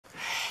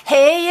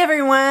Hey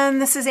everyone,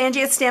 this is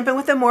Angie at Stampin'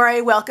 with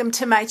Amore. Welcome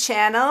to my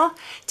channel.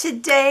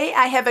 Today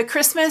I have a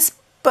Christmas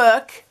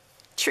book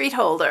treat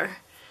holder.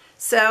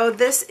 So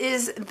this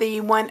is the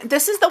one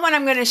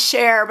I'm going to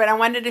share, but I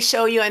wanted to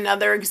show you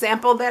another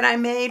example that I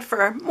made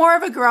for more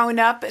of a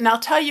grown-up, and I'll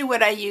tell you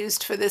what I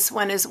used for this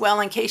one as well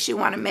in case you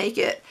want to make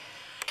it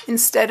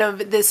instead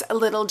of this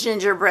little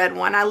gingerbread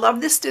one. I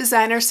love this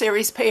designer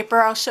series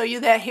paper. I'll show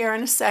you that here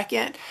in a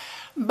second,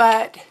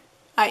 but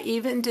I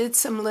even did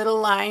some little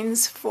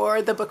lines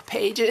for the book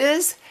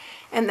pages,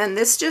 and then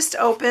this just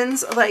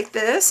opens like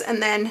this,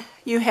 and then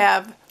you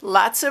have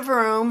lots of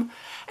room.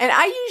 And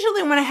I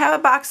usually, when I have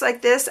a box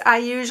like this, I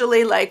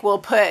usually will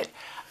put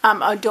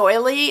a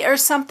doily or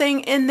something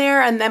in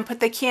there and then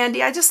put the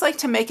candy. I just like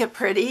to make it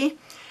pretty.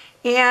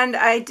 And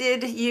I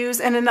did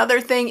use, and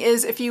another thing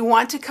is if you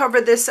want to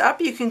cover this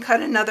up, you can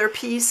cut another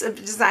piece of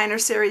designer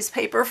series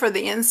paper for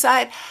the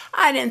inside.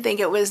 I didn't think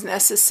it was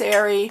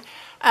necessary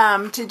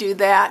to do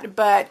that,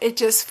 but it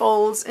just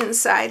folds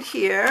inside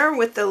here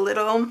with the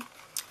little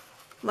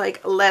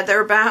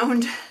leather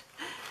bound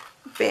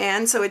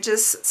band, so it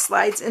just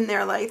slides in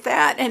there like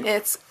that, and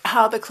it's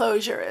how the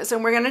closure is.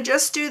 And we're going to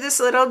just do this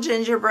little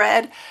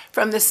gingerbread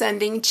from the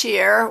sending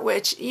cheer,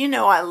 which you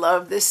know I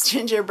love this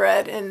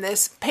gingerbread, and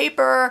this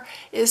paper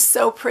is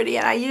so pretty.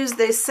 And I used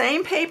the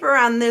same paper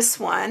on this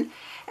one,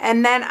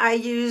 and then I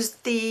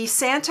used the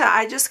Santa.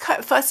 I just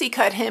fussy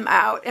cut him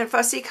out and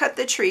fussy cut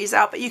the trees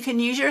out, but you can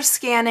use your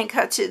scan and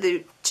cut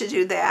to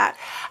do that.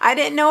 I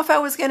didn't know if I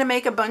was going to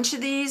make a bunch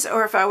of these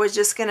or if I was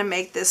just going to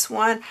make this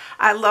one.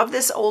 I love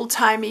this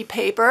old-timey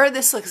paper.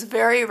 This looks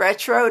very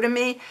retro to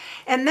me.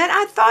 And then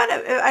I thought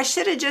I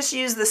should have just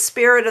used the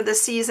spirit of the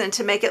season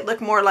to make it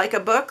look more like a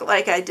book,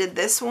 like I did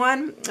this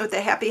one with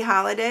the Happy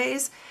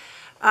Holidays,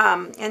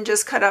 and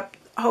just cut up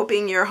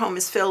hoping your home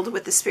is filled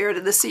with the spirit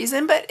of the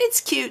season. But it's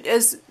cute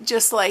as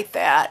just like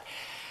that.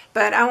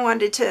 But I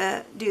wanted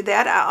to do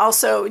that. I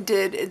also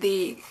did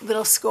the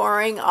little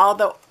scoring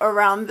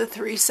around the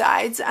three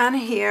sides on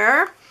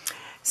here.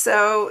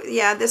 So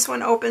yeah, this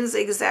one opens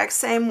the exact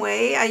same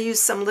way. I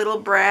used some little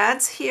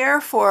brads here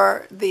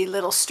for the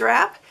little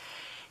strap.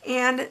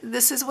 And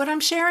this is what I'm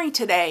sharing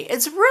today.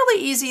 It's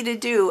really easy to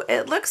do.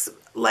 It looks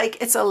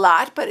like it's a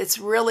lot, but it's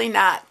really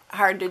not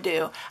hard to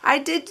do.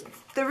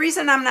 The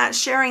reason I'm not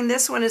sharing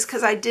this one is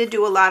because I did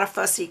do a lot of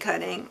fussy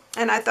cutting,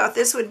 and I thought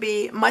this would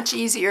be much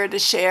easier to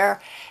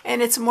share,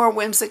 and it's more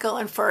whimsical,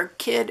 and for a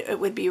kid it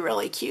would be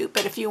really cute.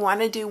 But if you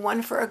want to do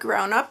one for a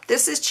grown-up,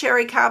 this is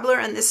Cherry Cobbler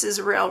and this is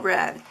Real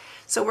Red.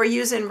 So we're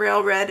using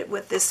Real Red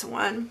with this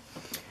one.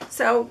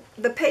 So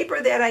the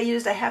paper that I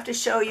used, I have to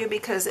show you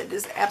because it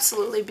is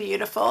absolutely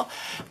beautiful.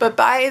 But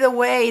by the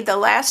way, the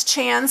last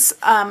chance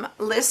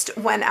list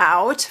went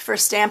out for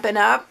Stampin'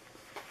 Up!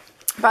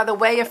 By the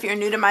way, if you're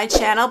new to my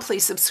channel,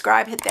 please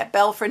subscribe, hit that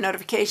bell for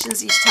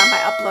notifications each time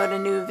I upload a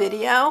new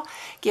video.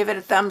 Give it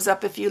a thumbs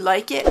up if you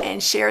like it,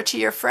 and share it to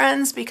your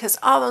friends because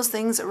all those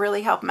things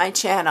really help my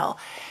channel.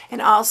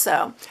 And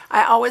also,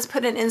 I always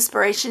put an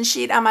inspiration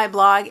sheet on my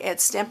blog at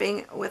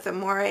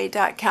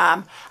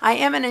StampingWithAmore.com. I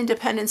am an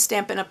independent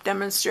Stampin' Up!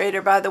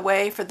 Demonstrator, by the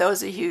way, for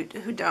those of you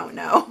who don't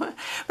know.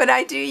 But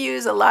I do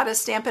use a lot of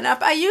Stampin'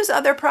 Up! I use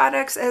other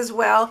products as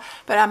well,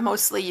 but I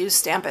mostly use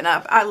Stampin'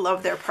 Up! I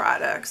love their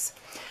products.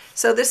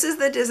 So this is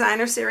the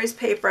designer series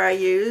paper I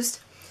used.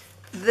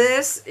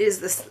 This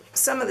is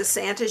some of the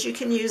Santas. You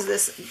can use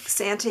this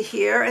Santa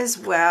here as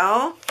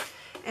well.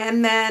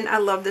 And then I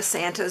love the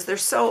Santas. They're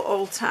so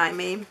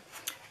old-timey.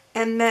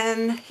 And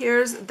then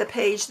here's the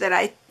page that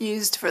I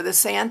used for the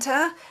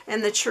Santa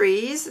and the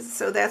trees.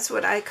 So that's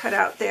what I cut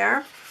out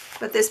there.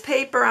 But this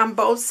paper on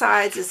both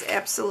sides is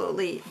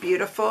absolutely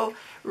beautiful.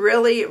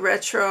 Really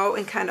retro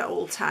and kind of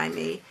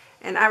old-timey.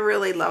 And I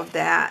really love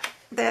that.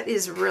 That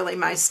is really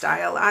my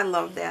style. I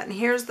love that. And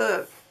here's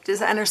the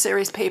designer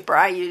series paper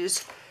I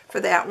used for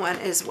that one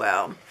as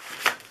well.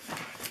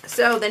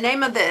 So the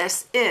name of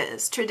this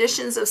is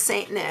Traditions of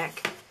St.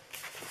 Nick.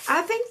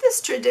 I think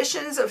this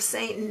Traditions of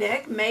St.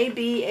 Nick may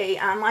be an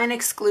online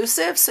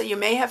exclusive, so you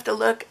may have to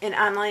look in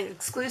online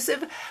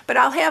exclusive, but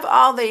I'll have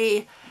all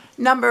the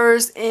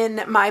numbers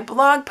in my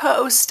blog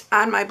post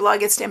on my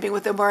blog at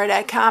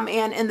StampingWithAmore.com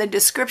and in the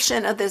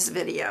description of this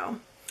video.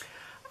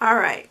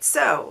 Alright,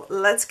 so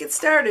let's get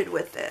started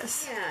with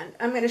this. And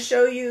I'm going to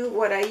show you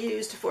what I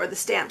used for the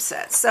stamp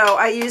set. So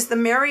I used the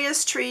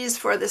Merriest Trees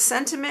for the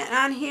sentiment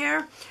on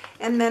here,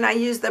 and then I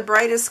used the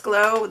Brightest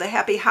Glow, the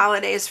Happy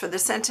Holidays for the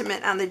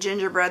sentiment on the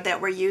gingerbread that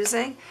we're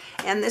using.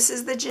 And this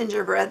is the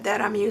gingerbread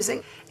that I'm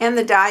using. And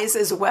the dies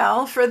as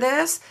well for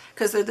this,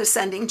 because they're the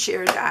sending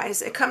cheer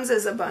dies. It comes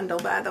as a bundle,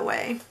 by the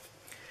way.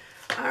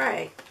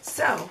 Alright,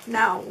 so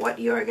now what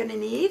you're going to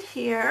need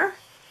here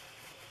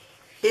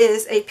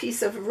is a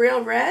piece of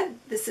Real Red.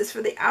 This is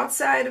for the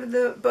outside of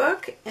the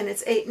book, and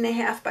it's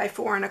 8.5 by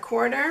 4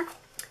 1/4.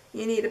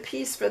 You need a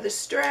piece for the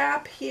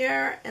strap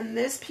here, and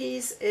this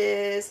piece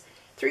is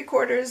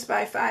 3/4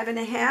 by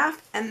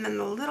 5.5. And then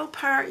the little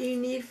part you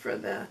need for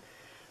the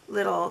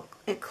little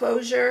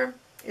enclosure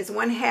is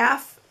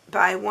 1/2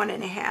 by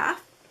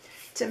 1.5.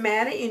 To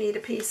mat it, you need a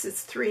piece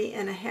that's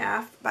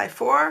 3.5 by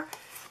 4.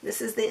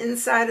 This is the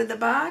inside of the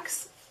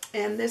box,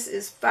 and this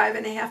is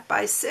 5.5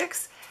 by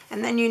 6.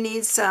 And then you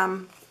need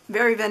some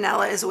very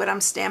vanilla is what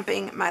I'm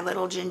stamping my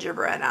little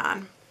gingerbread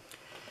on.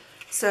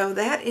 So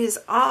that is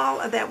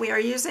all that we are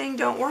using.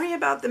 Don't worry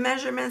about the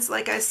measurements.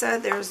 Like I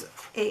said, there's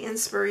an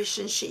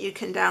inspiration sheet you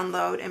can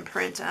download and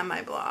print on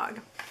my blog.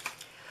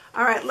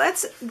 All right,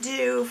 let's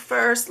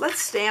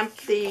stamp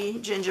the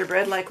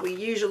gingerbread like we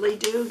usually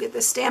do. Get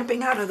the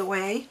stamping out of the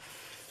way.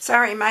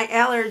 Sorry, my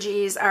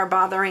allergies are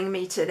bothering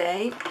me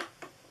today.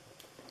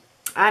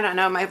 I don't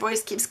know, my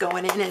voice keeps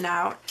going in and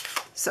out,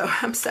 so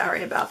I'm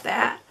sorry about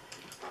that.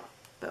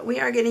 But we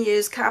are going to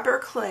use copper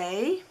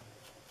clay,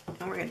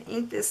 and we're going to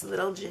ink this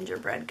little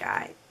gingerbread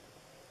guy.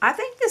 I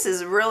think this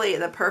is really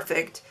the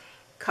perfect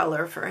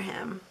color for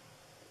him.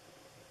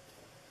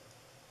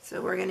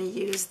 So we're going to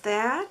use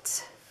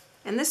that,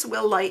 and this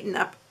will lighten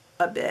up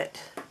a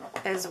bit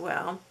as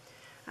well.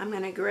 I'm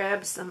going to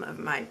grab some of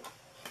my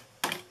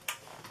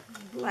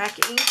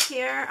black ink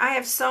here. I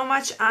have so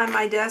much on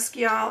my desk,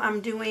 y'all. I'm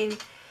doing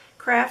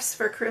crafts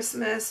for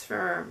Christmas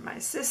for my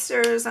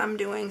sisters. I'm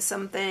doing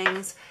some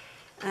things,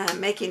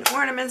 making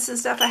ornaments and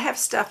stuff. I have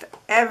stuff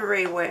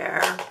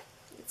everywhere.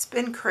 It's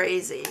been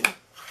crazy.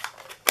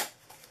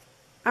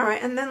 All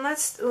right, and then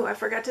I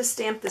forgot to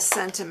stamp the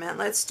sentiment.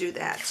 Let's do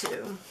that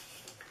too.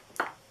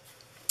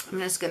 I'm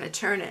just going to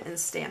turn it and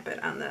stamp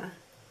it on the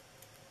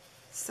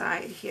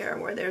side here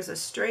where there's a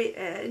straight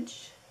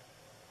edge.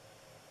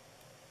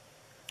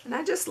 And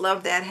I just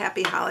love that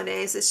Happy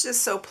Holidays. It's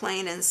just so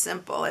plain and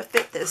simple. It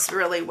fit this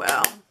really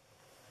well.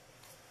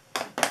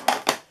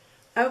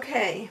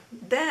 Okay,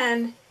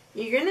 then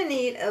you're going to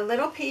need a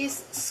little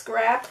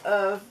scrap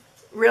of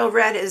real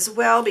red as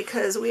well,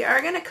 because we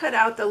are going to cut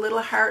out the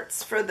little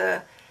hearts for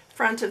the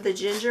front of the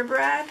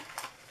gingerbread.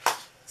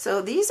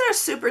 So these are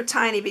super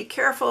tiny. Be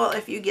careful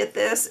if you get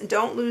this.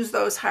 Don't lose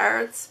those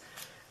hearts.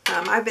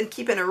 I've been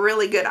keeping a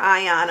really good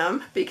eye on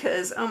them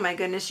because, oh my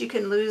goodness, you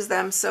can lose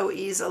them so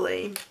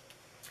easily.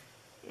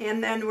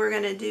 And then we're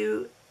going to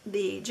do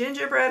the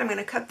gingerbread. I'm going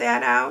to cut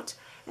that out,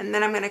 and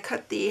then I'm going to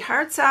cut the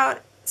hearts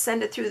out,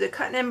 send it through the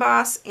cut and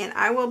emboss, and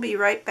I will be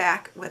right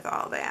back with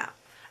all that.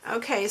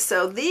 Okay,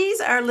 so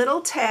these are little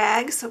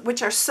tags,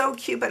 which are so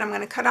cute, but I'm going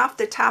to cut off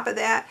the top of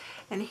that,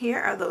 and here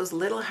are those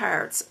little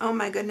hearts. Oh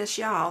my goodness,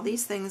 y'all,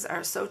 these things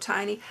are so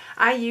tiny.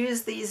 I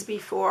used these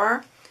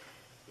before,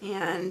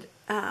 and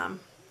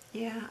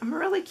yeah, I'm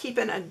really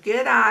keeping a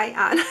good eye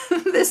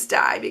on this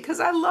die because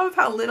I love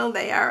how little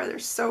they are. They're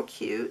so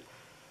cute.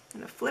 I'm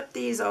going to flip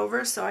these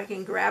over so I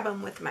can grab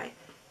them with my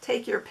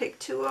take your pick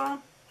tool.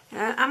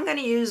 And I'm going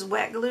to use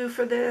wet glue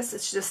for this.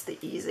 It's just the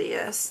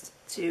easiest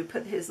to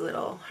put his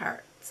little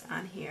hearts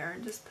on here.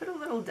 Just put a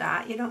little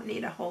dot. You don't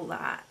need a whole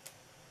lot.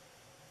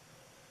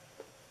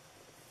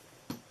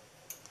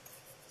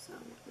 So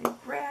let me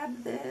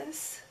grab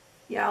this.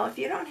 Y'all, if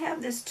you don't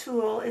have this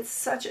tool, it's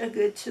such a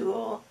good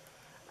tool.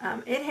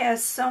 It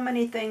has so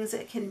many things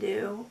it can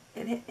do.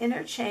 It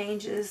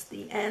interchanges,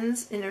 the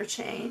ends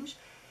interchange.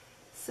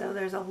 So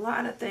there's a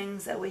lot of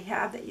things that we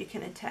have that you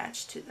can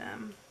attach to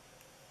them.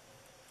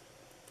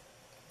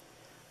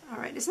 All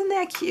right, isn't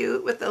that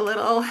cute with the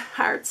little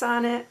hearts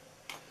on it?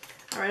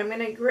 All right, I'm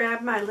going to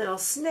grab my little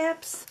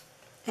snips,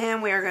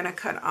 and we are going to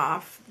cut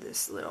off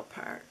this little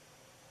part.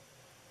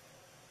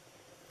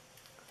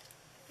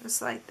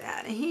 Just like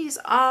that. And he's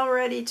all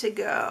ready to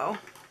go.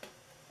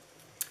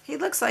 He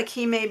looks like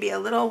he may be a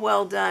little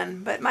well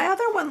done, but my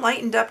other one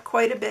lightened up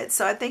quite a bit,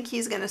 so I think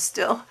he's going to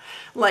still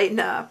lighten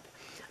up.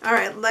 All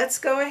right, let's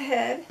go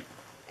ahead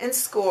and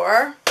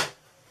score.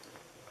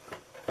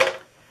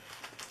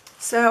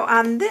 So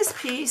on this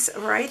piece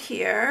right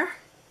here,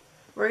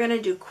 we're going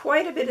to do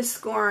quite a bit of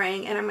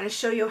scoring, and I'm going to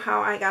show you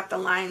how I got the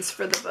lines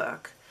for the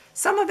book.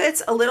 Some of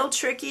it's a little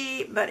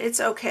tricky, but it's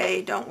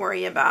okay. Don't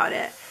worry about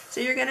it. So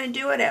you're going to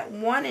do it at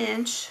 1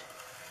 inch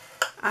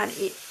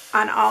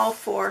on all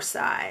 4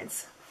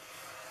 sides.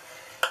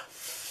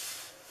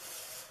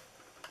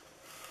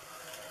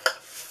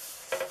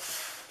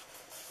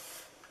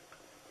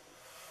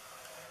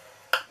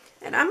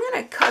 And I'm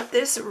going to cut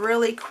this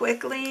really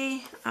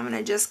quickly. I'm going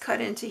to just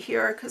cut into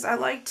here because I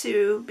like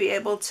to be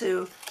able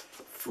to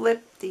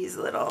flip these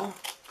little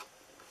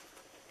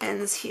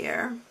ends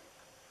here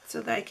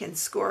so that I can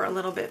score a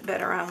little bit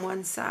better on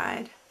one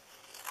side.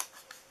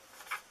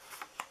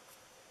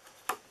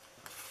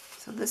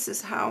 So this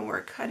is how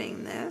we're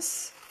cutting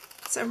this.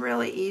 It's a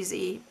really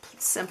easy,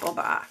 simple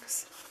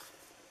box.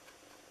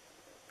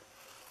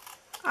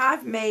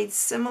 I've made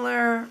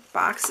similar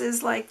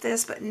boxes like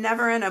this, but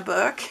never in a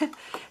book.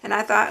 And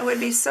I thought it would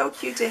be so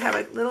cute to have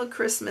a little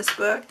Christmas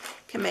book.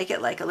 You can make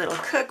it like a little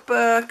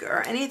cookbook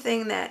or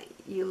anything that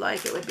you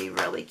like. It would be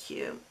really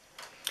cute.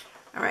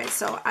 All right,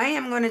 so I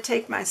am going to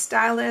take my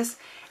stylus,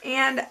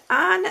 and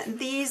on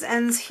these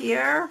ends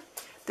here,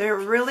 they're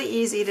really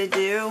easy to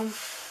do.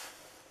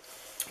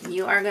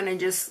 You are going to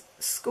just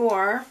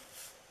score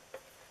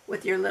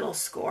with your little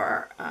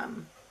score.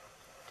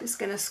 Just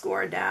going to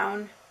score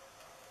down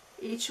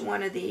each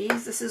one of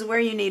these. This is where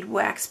you need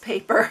wax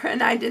paper,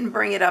 and I didn't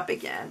bring it up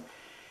again.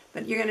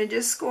 But you're going to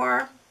just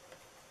score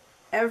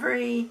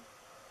every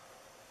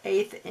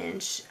 1/8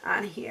 inch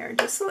on here,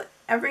 just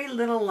every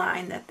little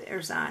line that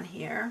there's on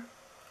here.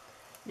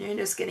 You're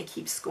just going to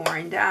keep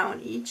scoring down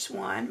each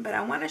one, but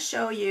I want to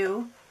show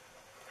you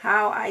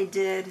how I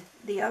did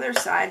the other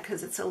side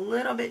because it's a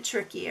little bit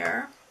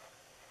trickier.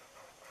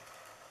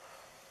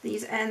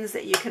 These ends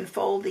that you can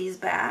fold these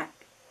back,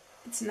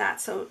 it's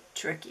not so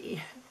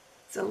tricky.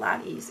 It's a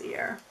lot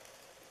easier.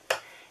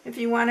 If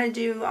you want to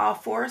do all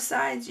 4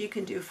 sides, you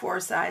can do 4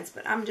 sides,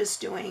 but I'm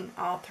just doing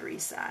all 3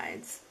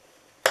 sides.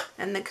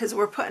 And because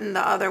we're putting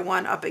the other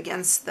one up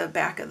against the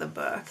back of the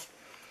book.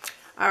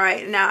 All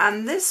right, now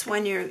on this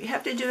one, you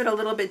have to do it a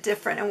little bit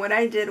different. And what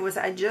I did was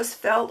I just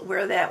felt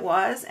where that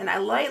was, and I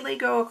lightly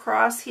go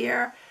across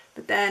here,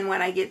 but then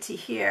when I get to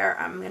here,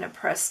 I'm going to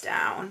press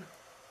down.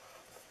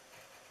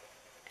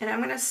 And I'm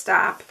going to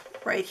stop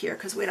right here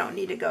because we don't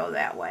need to go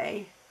that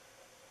way.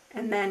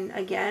 And then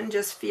again,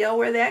 just feel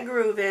where that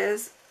groove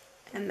is,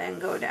 and then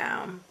go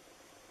down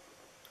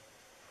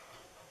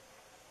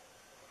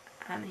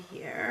on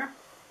here.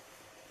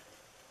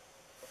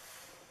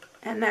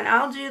 And then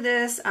I'll do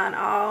this on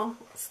all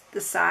the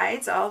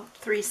sides, all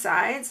 3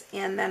 sides,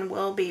 and then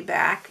we'll be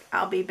back.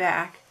 I'll be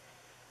back.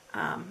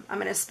 I'm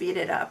going to speed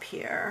it up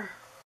here.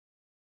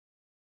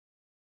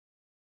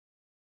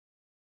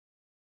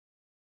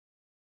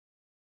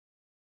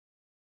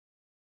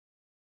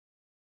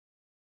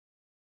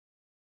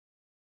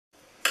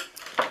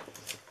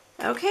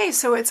 Okay,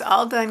 so it's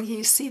all done. Can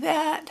you see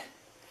that?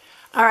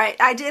 All right,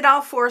 I did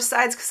all 4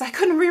 sides because I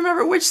couldn't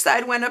remember which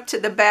side went up to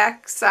the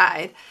back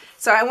side.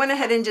 So I went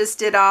ahead and just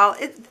did all.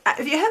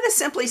 If you have this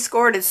simply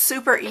scored, it's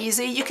super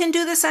easy. You can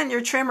do this on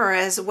your trimmer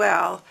as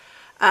well,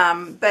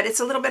 but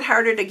it's a little bit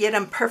harder to get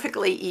them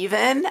perfectly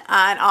even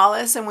on all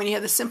this. And when you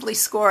have the simply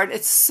scored,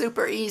 it's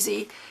super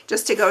easy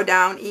just to go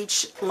down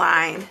each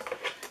line.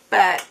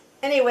 But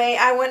anyway,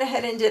 I went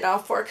ahead and did all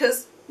 4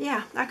 because,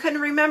 yeah, I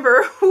couldn't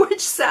remember which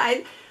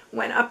side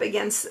went up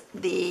against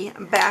the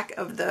back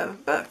of the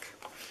book.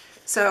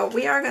 So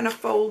we are going to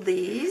fold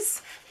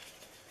these.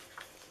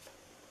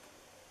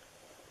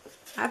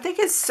 I think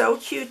it's so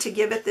cute to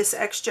give it this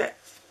extra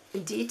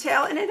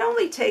detail, and it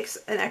only takes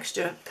an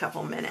extra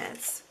couple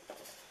minutes.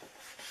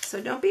 So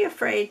don't be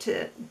afraid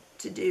to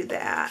do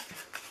that.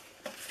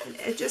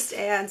 It just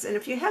adds, and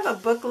if you have a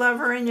book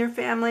lover in your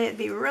family, it'd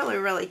be really,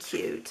 really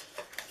cute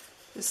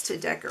just to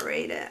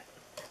decorate it.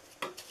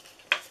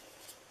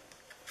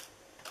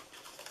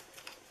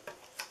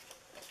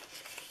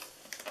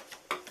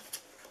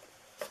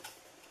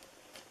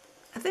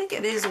 I think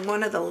it is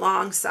one of the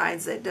long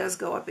sides that does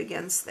go up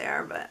against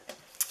there, but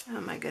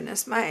oh my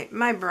goodness,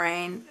 my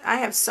brain. I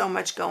have so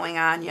much going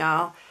on,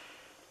 y'all.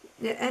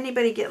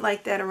 Anybody get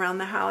like that around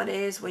the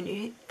holidays when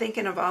you're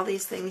thinking of all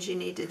these things you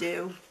need to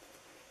do?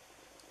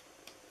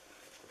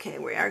 Okay,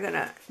 we are going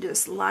to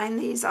just line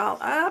these all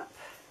up.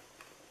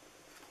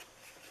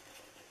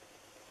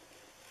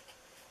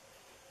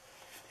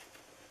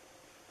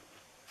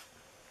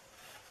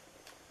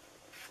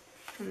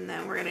 And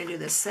then we're going to do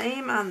the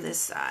same on this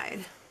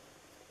side.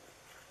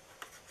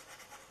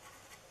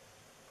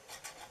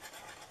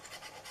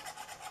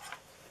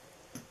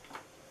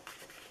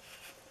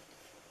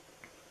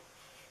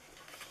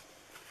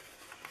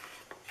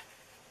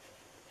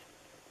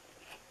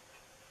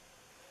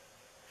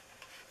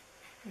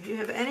 If you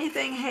have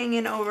anything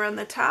hanging over on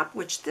the top,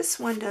 which this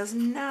one does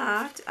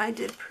not, I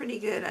did pretty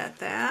good at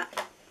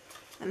that.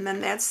 And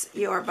then that's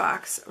your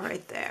box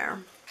right there.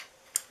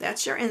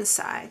 That's your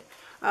inside.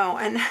 Oh,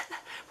 and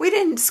we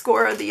didn't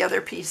score the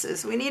other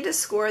pieces. We need to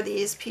score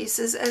these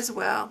pieces as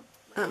well.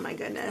 Oh my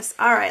goodness.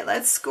 All right,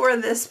 let's score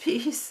this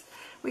piece.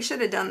 We should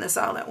have done this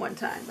all at one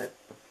time, but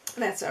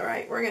that's all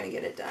right. We're going to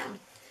get it done.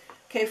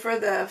 Okay, for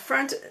the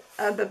front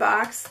of the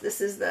box,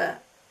 this is the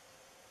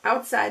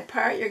outside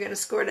part. You're going to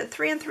score it at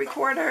 3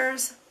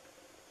 3/4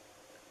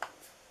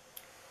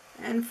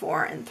 and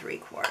 4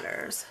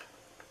 3/4.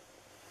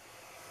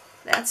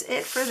 That's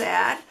it for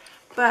that.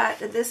 But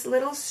this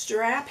little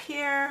strap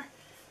here,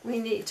 we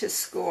need to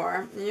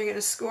score. And you're going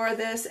to score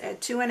this at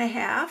 2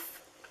 1/2,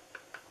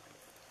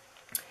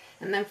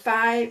 and then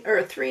 3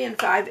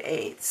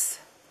 5/8.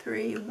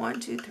 3, 1,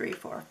 2, 3,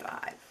 4,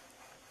 5.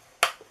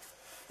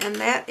 And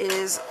that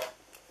is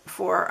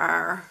for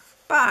our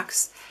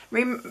box.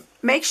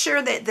 Make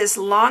sure that this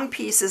long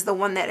piece is the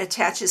one that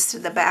attaches to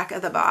the back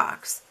of the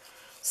box.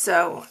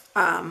 So,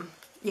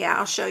 yeah,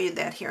 I'll show you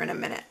that here in a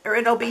minute. Or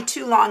it'll be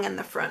too long in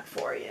the front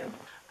for you.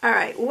 All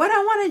right, what I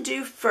want to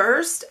do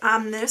first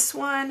on this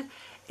one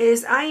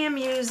is I am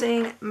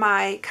using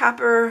my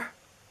copper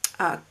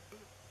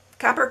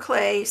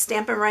clay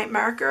Stampin' Right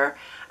marker.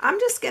 I'm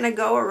just going to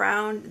go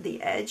around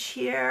the edge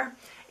here.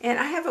 And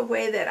I have a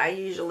way that I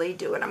usually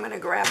do it. I'm going to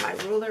grab my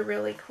ruler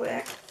really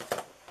quick.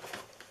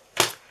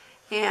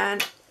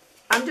 And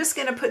I'm just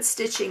going to put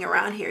stitching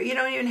around here. You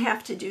don't even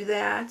have to do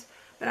that.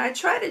 But I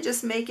try to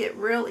just make it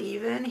real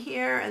even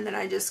here, and then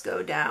I just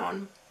go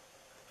down.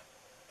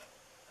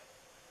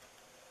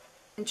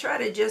 And try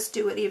to just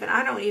do it even.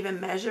 I don't even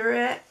measure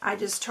it. I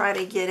just try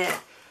to get it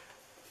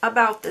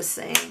about the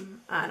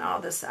same on all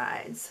the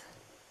sides.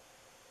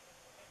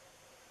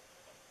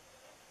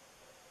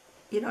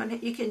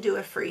 you can do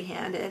it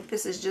free-handed.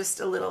 This is just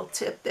a little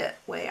tip the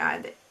way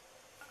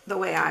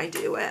I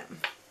do it.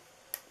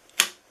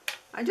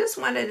 I just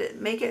wanted to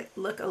make it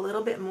look a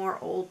little bit more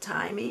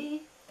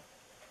old-timey.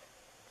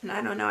 And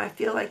I don't know, I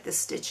feel like the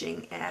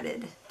stitching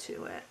added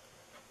to it.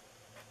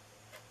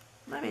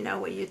 Let me know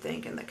what you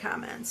think in the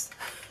comments.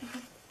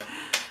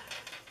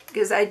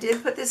 Because I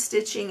did put the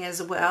stitching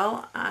as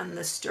well on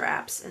the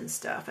straps and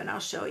stuff, and I'll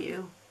show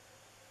you.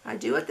 I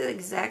do it the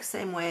exact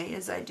same way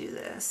as I do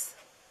this.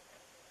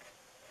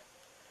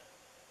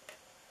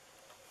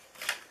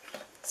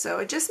 So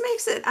it just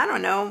makes it, I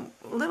don't know,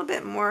 a little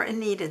bit more, it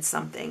needed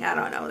something. I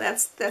don't know,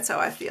 that's how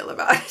I feel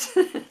about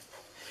it.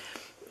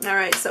 All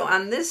right, so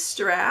on this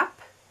strap,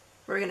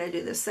 we're going to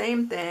do the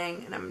same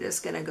thing, and I'm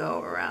just going to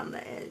go around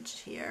the edge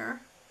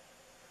here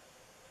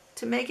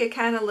to make it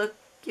kind of look,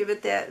 give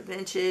it that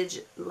vintage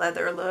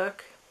leather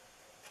look.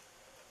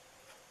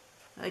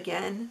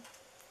 Again,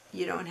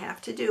 you don't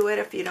have to do it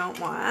if you don't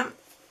want.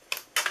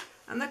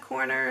 On the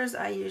corners,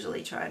 I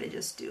usually try to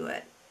just do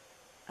it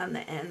on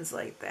the ends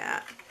like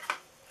that.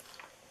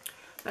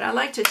 But I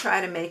like to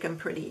try to make them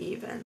pretty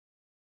even.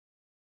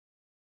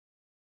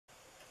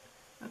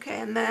 Okay,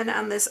 and then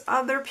on this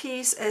other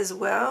piece as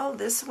well,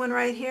 this one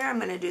right here, I'm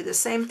going to do the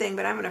same thing,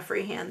 but I'm going to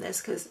freehand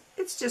this because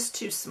it's just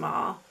too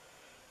small.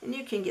 And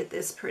you can get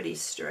this pretty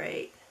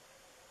straight.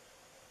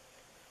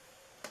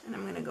 And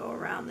I'm going to go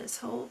around this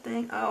whole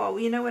thing. Oh,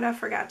 you know what I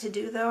forgot to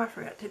do though? I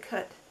forgot to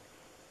cut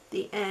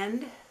the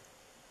end.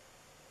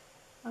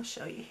 I'll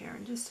show you here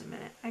in just a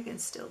minute. I can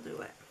still do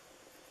it.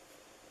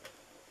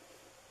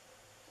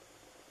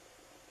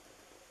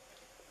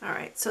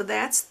 Alright, so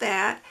that's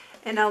that.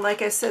 And now,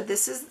 like I said,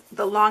 this is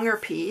the longer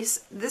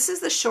piece. This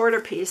is the shorter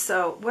piece.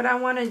 So what I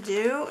want to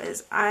do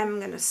is I'm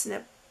going to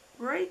snip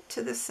right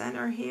to the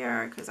center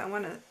here because I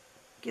want to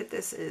get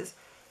this as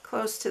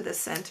close to the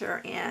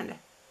center, and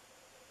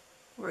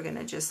we're going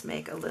to just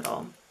make a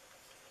little,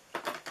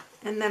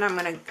 and then I'm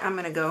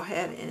going to go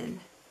ahead and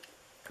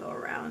go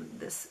around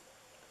this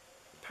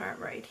part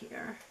right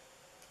here.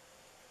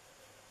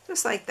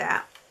 Just like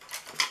that.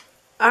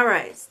 All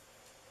right.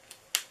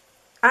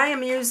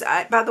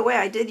 By the way,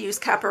 I did use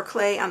copper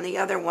clay on the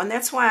other one.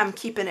 That's why I'm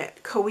keeping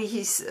it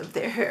cohesive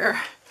there.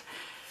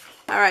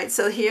 All right,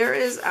 so here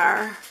is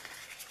our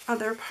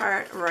other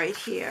part right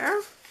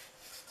here.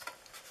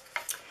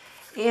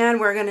 And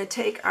we're going to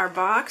take our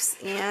box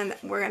and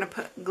we're going to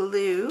put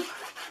glue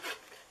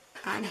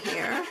on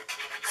here.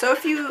 So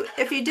if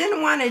you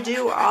didn't want to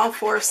do all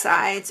four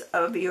sides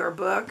of your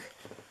book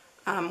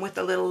with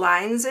the little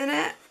lines in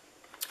it,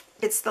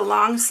 it's the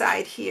long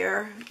side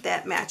here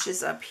that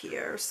matches up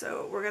here.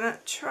 So we're going to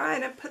try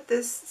to put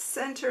this,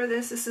 center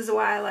this. This is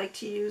why I like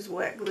to use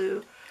wet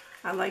glue.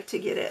 I like to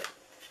get it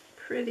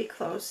pretty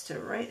close to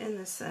right in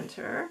the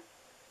center.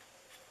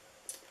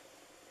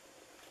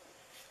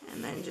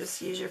 And then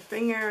just use your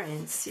finger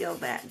and seal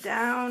that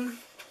down.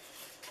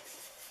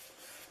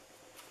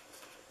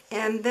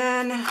 And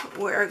then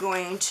we're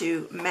going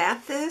to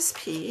mat this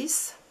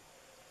piece.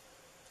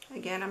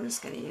 Again, I'm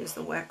just going to use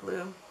the wet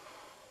glue.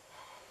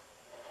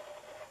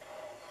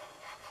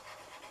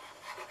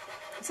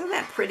 Isn't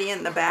that pretty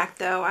in the back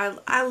though?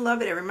 I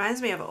love it. It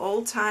reminds me of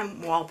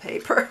old-time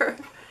wallpaper.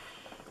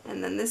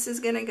 And then this is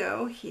going to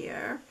go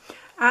here.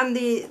 On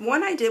the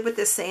one I did with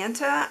the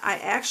Santa, I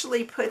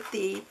actually put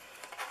the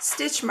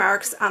stitch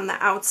marks on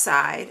the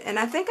outside, and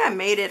I think I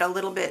made it a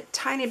little bit,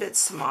 tiny bit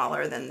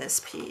smaller than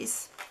this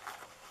piece.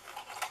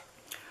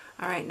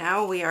 All right,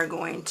 now we are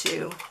going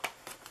to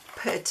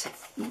put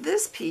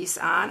this piece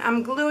on.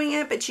 I'm gluing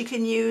it, but you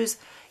can use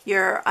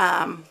your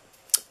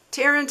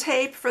tear and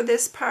tape for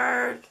this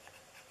part.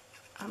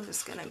 I'm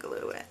just going to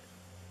glue it.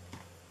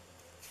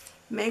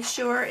 Make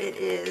sure it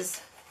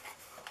is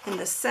in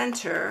the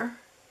center.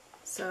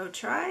 So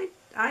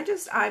I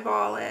just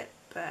eyeball it,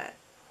 but,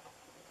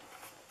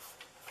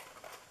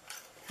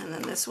 and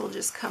then this will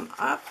just come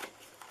up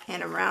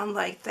and around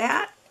like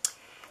that.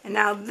 And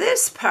now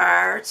this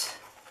part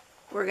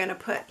we're going to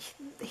put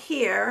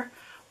here.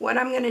 What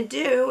I'm going to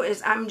do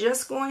is I'm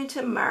just going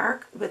to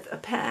mark with a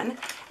pen,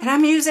 and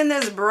I'm using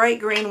this bright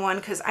green one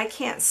because I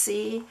can't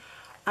see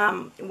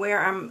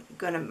where I'm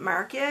going to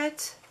mark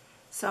it.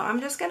 So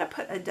I'm just going to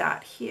put a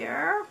dot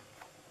here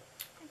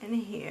and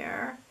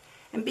here,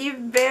 and be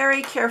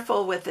very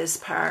careful with this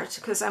part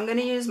because I'm going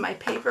to use my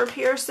paper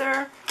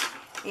piercer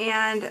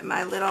and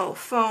my little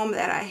foam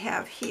that I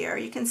have here.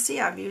 You can see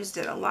I've used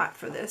it a lot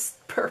for this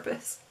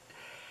purpose,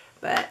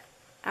 but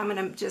I'm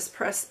going to just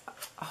press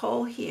a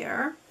hole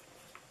here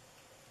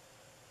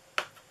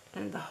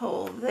and the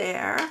hole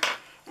there,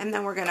 and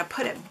then we're going to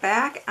put it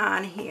back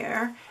on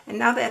here. And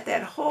now that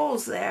that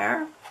hole's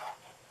there,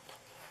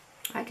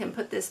 I can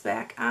put this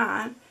back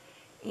on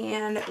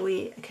and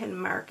we can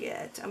mark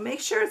it. I'll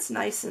make sure it's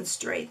nice and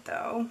straight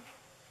though.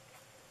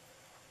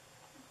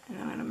 And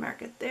I'm going to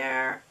mark it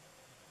there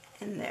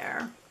and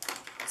there.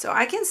 So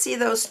I can see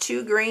those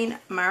two green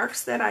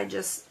marks that I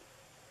just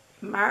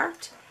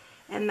marked.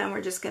 And then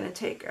we're just going to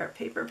take our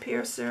paper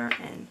piercer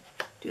and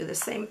do the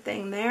same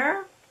thing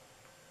there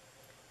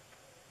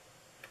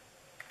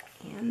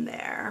and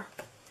there.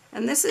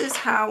 And this is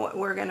how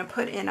we're going to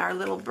put in our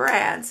little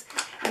brads.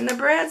 And the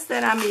brads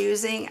that I'm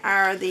using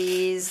are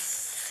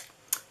these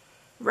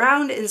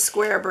round and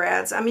square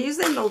brads. I'm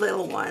using the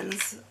little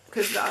ones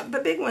because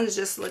the big ones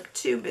just look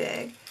too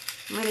big.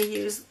 I'm going to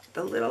use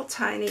the little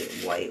tiny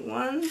white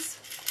ones.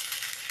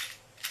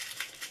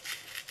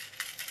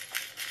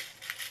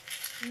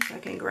 If I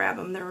can grab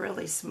them, they're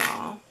really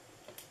small.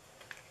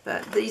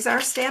 But these are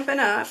Stampin'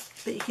 Up,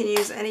 but you can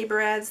use any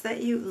brads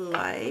that you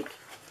like.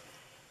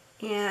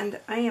 And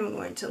I am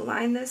going to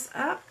line this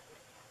up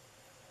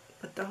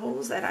with the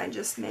holes that I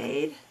just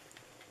made.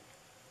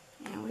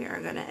 And we are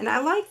going to, and I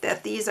like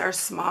that these are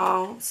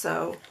small,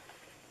 so,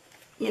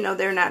 you know,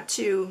 they're not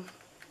too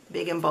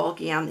big and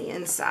bulky on the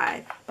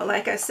inside. But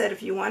like I said,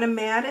 if you want to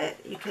mat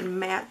it, you can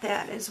mat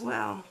that as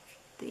well,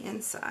 the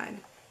inside.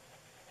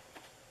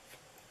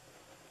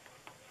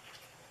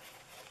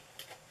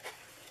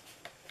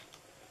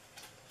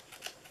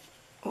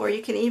 Or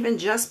you can even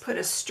just put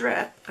a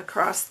strip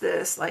across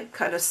this, like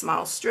cut a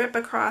small strip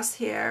across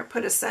here,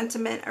 put a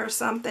sentiment or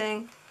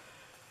something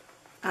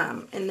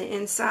in the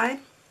inside.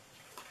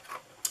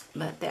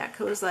 But that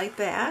goes like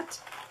that.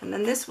 And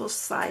then this will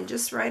slide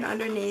just right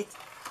underneath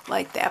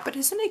like that. But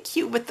isn't it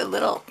cute with the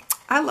little,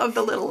 I love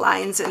the little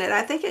lines in it.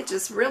 I think it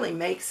just really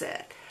makes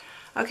it.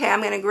 Okay,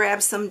 I'm going to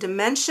grab some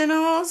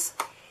dimensionals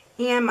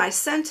and my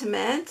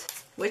sentiment,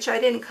 which I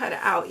didn't cut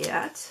out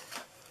yet.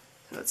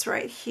 So it's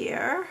right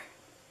here.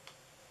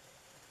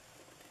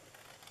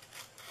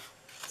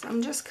 So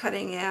I'm just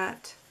cutting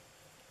it.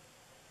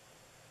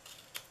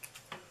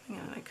 I'm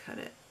going to cut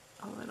it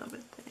a little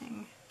bit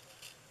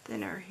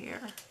thinner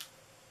here.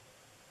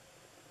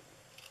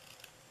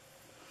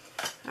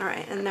 All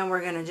right, and then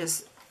we're going to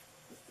just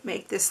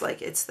make this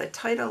like it's the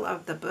title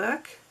of the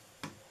book.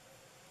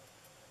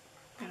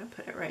 I'm going to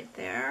put it right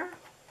there.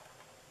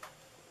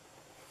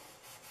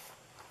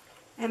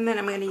 And then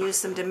I'm going to use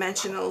some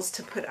dimensionals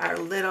to put our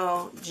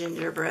little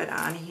gingerbread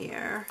on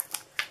here.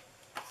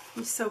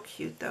 He's so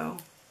cute though.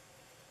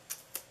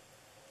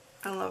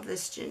 I love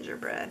this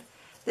gingerbread.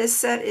 This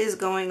set is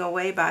going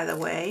away, by the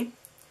way.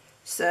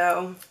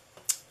 So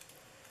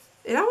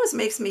it always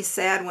makes me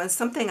sad when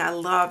something I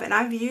love, and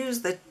I've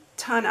used a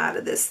ton out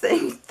of this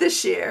thing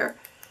this year.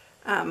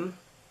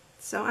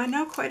 So I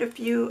know quite a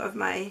few of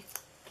my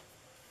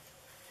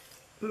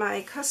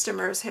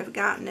customers have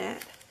gotten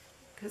it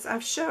because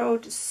I've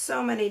showed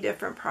so many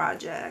different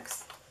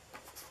projects.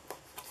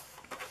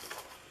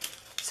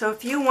 So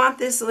if you want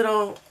this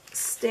little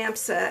stamp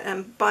set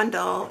and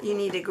bundle, you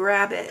need to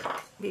grab it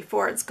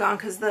before it's gone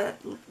because the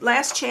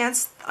last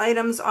chance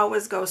items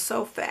always go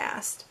so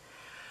fast.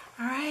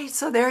 Alright,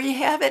 so there you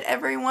have it,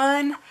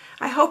 everyone.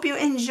 I hope you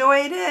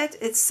enjoyed it.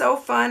 It's so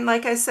fun.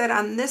 Like I said,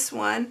 on this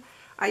one,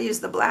 I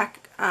used the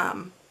black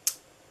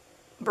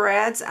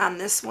brads on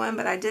this one,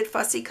 but I did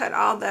fussy cut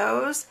all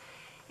those.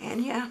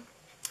 And yeah,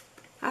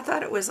 I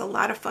thought it was a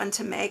lot of fun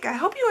to make. I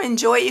hope you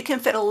enjoy it. You can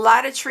fit a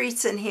lot of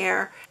treats in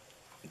here.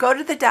 Go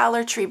to the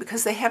Dollar Tree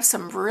because they have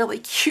some really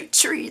cute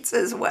treats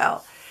as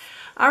well.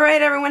 All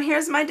right, everyone,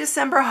 here's my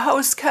December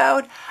host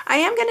code. I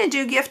am going to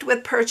do gift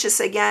with purchase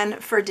again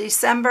for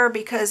December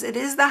because it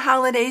is the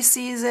holiday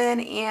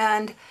season,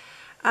 and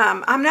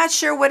I'm not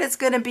sure what it's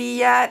going to be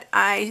yet.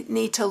 I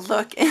need to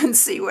look and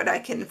see what I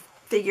can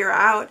figure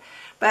out.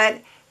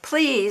 But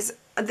please,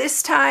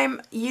 this time,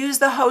 use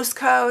the host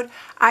code.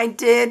 I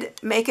did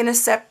make an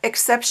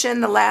exception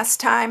the last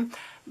time,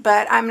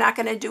 but I'm not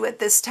going to do it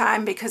this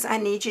time because I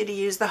need you to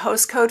use the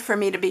host code for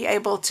me to be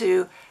able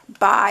to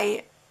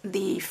buy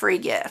the free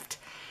gift.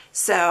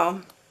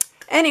 So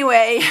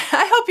anyway,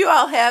 I hope you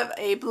all have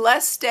a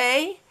blessed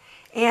day,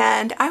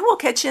 and I will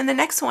catch you in the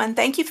next one.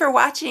 Thank you for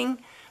watching.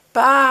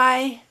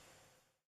 Bye.